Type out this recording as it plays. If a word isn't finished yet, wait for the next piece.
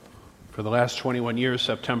For the last 21 years,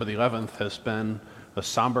 September the 11th has been a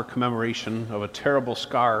somber commemoration of a terrible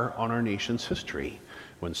scar on our nation's history,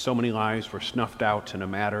 when so many lives were snuffed out in a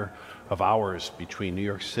matter of hours between New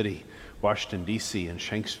York City, Washington, D.C., and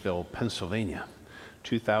Shanksville, Pennsylvania.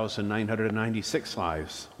 2,996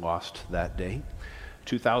 lives lost that day.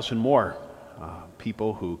 2,000 more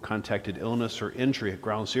people who contacted illness or injury at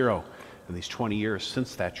Ground Zero in these 20 years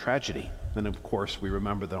since that tragedy. And of course, we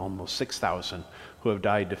remember the almost 6,000 who have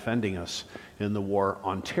died defending us in the war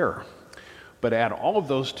on terror. But add all of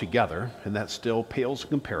those together, and that still pales in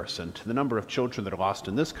comparison to the number of children that are lost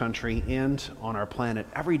in this country and on our planet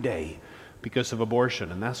every day because of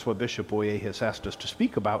abortion. And that's what Bishop Boyer has asked us to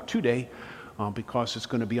speak about today, because it's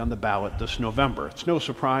going to be on the ballot this November. It's no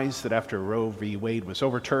surprise that after Roe v. Wade was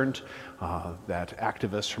overturned, that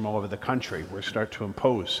activists from all over the country will start to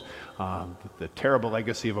impose the terrible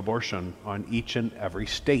legacy of abortion on each and every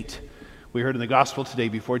state. We heard in the gospel today,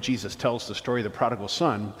 before Jesus tells the story of the prodigal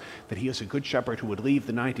son, that he is a good shepherd who would leave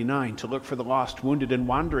the 99 to look for the lost, wounded, and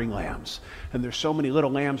wandering lambs. And there's so many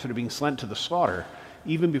little lambs that are being sent to the slaughter,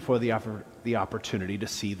 even before the opportunity to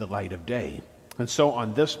see the light of day. And so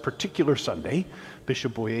on this particular Sunday,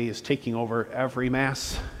 Bishop Boyer is taking over every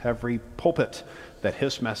mass, every pulpit, that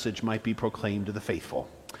his message might be proclaimed to the faithful.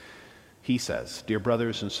 He says, "Dear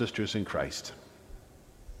brothers and sisters in Christ,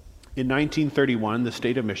 in 1931, the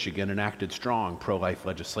state of Michigan enacted strong pro-life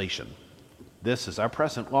legislation. This is our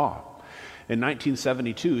present law. In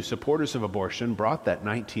 1972, supporters of abortion brought that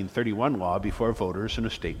 1931 law before voters in a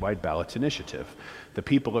statewide ballot initiative. The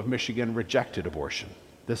people of Michigan rejected abortion.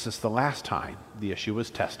 This is the last time the issue was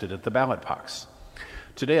tested at the ballot box.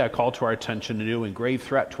 Today, I call to our attention a new and grave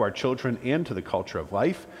threat to our children and to the culture of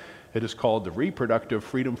life. It is called the Reproductive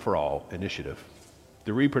Freedom for All Initiative.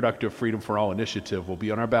 The Reproductive Freedom for All Initiative will be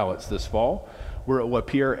on our ballots this fall, where it will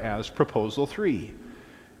appear as Proposal 3.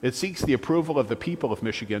 It seeks the approval of the people of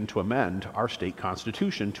Michigan to amend our state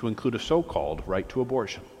constitution to include a so-called right to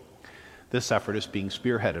abortion. This effort is being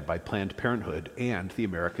spearheaded by Planned Parenthood and the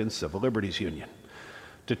American Civil Liberties Union.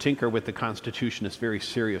 To tinker with the Constitution is very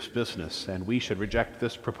serious business, and we should reject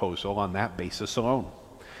this proposal on that basis alone.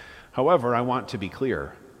 However, I want to be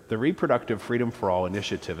clear. The Reproductive Freedom for All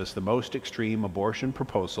Initiative is the most extreme abortion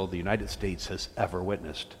proposal the United States has ever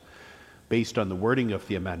witnessed. Based on the wording of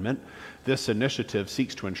the amendment, this initiative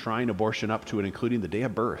seeks to enshrine abortion up to and including the day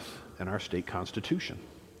of birth in our state constitution.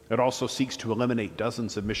 It also seeks to eliminate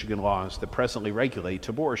dozens of Michigan laws that presently regulate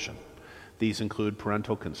abortion. These include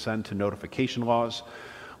parental consent and notification laws,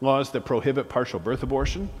 laws that prohibit partial birth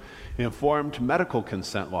abortion, informed medical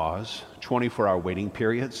consent laws, 24-hour waiting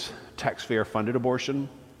periods, taxpayer-funded abortion,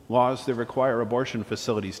 laws that require abortion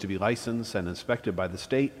facilities to be licensed and inspected by the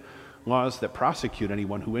state, laws that prosecute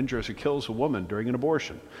anyone who injures or kills a woman during an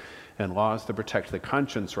abortion, and laws that protect the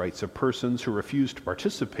conscience rights of persons who refuse to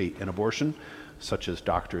participate in abortion, such as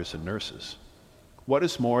doctors and nurses. What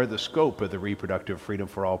is more, the scope of the Reproductive Freedom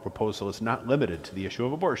for All proposal is not limited to the issue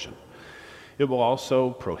of abortion. It will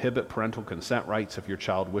also prohibit parental consent rights if your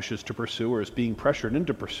child wishes to pursue or is being pressured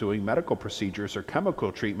into pursuing medical procedures or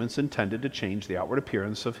chemical treatments intended to change the outward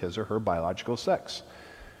appearance of his or her biological sex.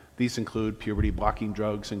 These include puberty-blocking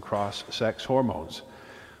drugs and cross-sex hormones.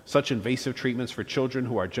 Such invasive treatments for children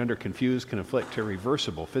who are gender confused can inflict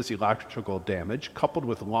irreversible physiological damage coupled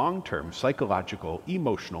with long-term psychological,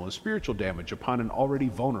 emotional, and spiritual damage upon an already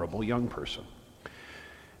vulnerable young person.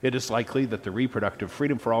 It is likely that the Reproductive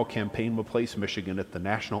Freedom for All campaign will place Michigan at the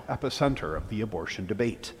national epicenter of the abortion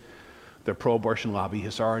debate. The pro-abortion lobby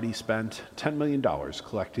has already spent $10 million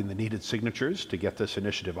collecting the needed signatures to get this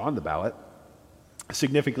initiative on the ballot.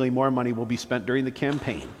 Significantly more money will be spent during the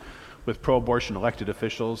campaign, with pro-abortion elected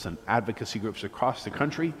officials and advocacy groups across the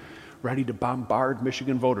country ready to bombard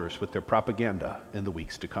Michigan voters with their propaganda in the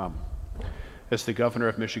weeks to come. As the governor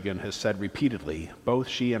of Michigan has said repeatedly, both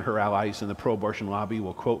she and her allies in the pro-abortion lobby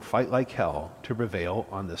will, quote, fight like hell to prevail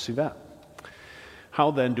on this event.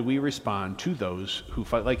 How then do we respond to those who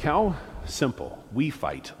fight like hell? Simple. We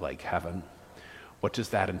fight like heaven. What does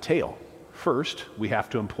that entail? First, we have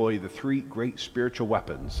to employ the three great spiritual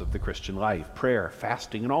weapons of the Christian life: prayer,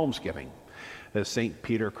 fasting, and almsgiving. As St.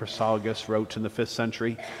 Peter Chrysologus wrote in the 5th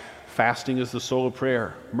century, fasting is the soul of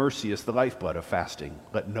prayer. Mercy is the lifeblood of fasting.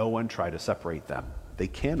 Let no one try to separate them. They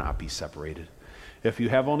cannot be separated. If you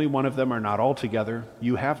have only one of them or not all together,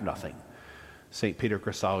 you have nothing. St. Peter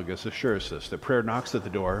Chrysologus assures us that prayer knocks at the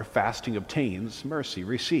door, fasting obtains, mercy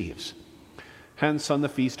receives. Hence, on the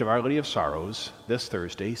Feast of Our Lady of Sorrows, this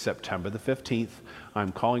Thursday, September the 15th,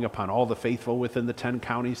 I'm calling upon all the faithful within the 10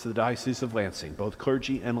 counties of the Diocese of Lansing, both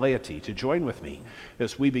clergy and laity, to join with me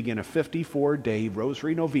as we begin a 54-day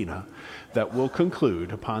Rosary Novena that will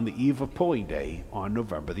conclude upon the eve of Polling Day on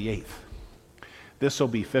November the 8th. This will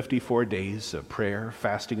be 54 days of prayer,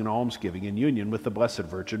 fasting, and almsgiving in union with the Blessed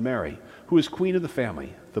Virgin Mary, who is Queen of the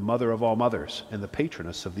family, the Mother of all mothers, and the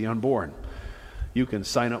patroness of the unborn. You can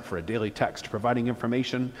sign up for a daily text providing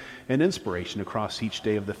information and inspiration across each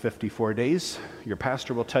day of the 54 days. Your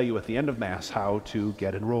pastor will tell you at the end of Mass how to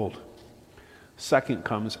get enrolled. Second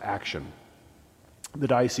comes action. The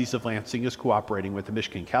Diocese of Lansing is cooperating with the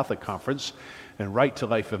Michigan Catholic Conference and Right to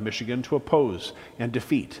Life of Michigan to oppose and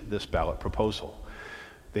defeat this ballot proposal.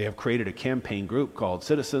 They have created a campaign group called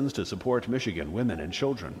Citizens to Support Michigan Women and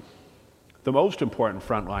Children. The most important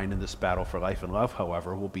front line in this battle for life and love,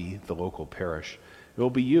 however, will be the local parish. It will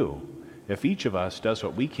be you. If each of us does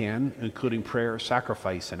what we can, including prayer,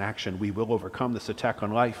 sacrifice, and action, we will overcome this attack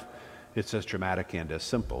on life. It's as dramatic and as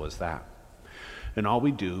simple as that. In all we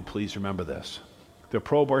do, please remember this. The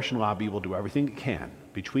pro-abortion lobby will do everything it can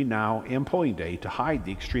between now and polling day to hide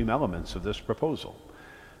the extreme elements of this proposal.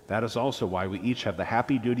 That is also why we each have the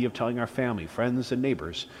happy duty of telling our family, friends, and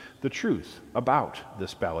neighbors the truth about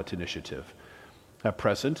this ballot initiative. At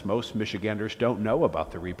present, most Michiganders don't know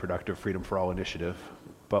about the Reproductive Freedom for All initiative,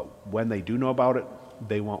 but when they do know about it,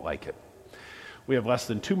 they won't like it. We have less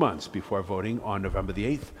than 2 months before voting on November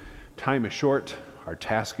the 8th. Time is short, our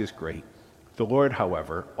task is great. The Lord,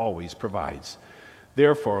 however, always provides.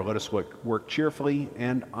 Therefore, let us work cheerfully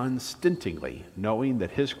and unstintingly, knowing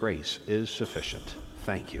that His grace is sufficient.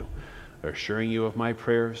 Thank you. Assuring you of my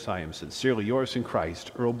prayers, I am sincerely yours in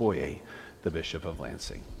Christ, Earl Boyer, the Bishop of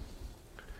Lansing.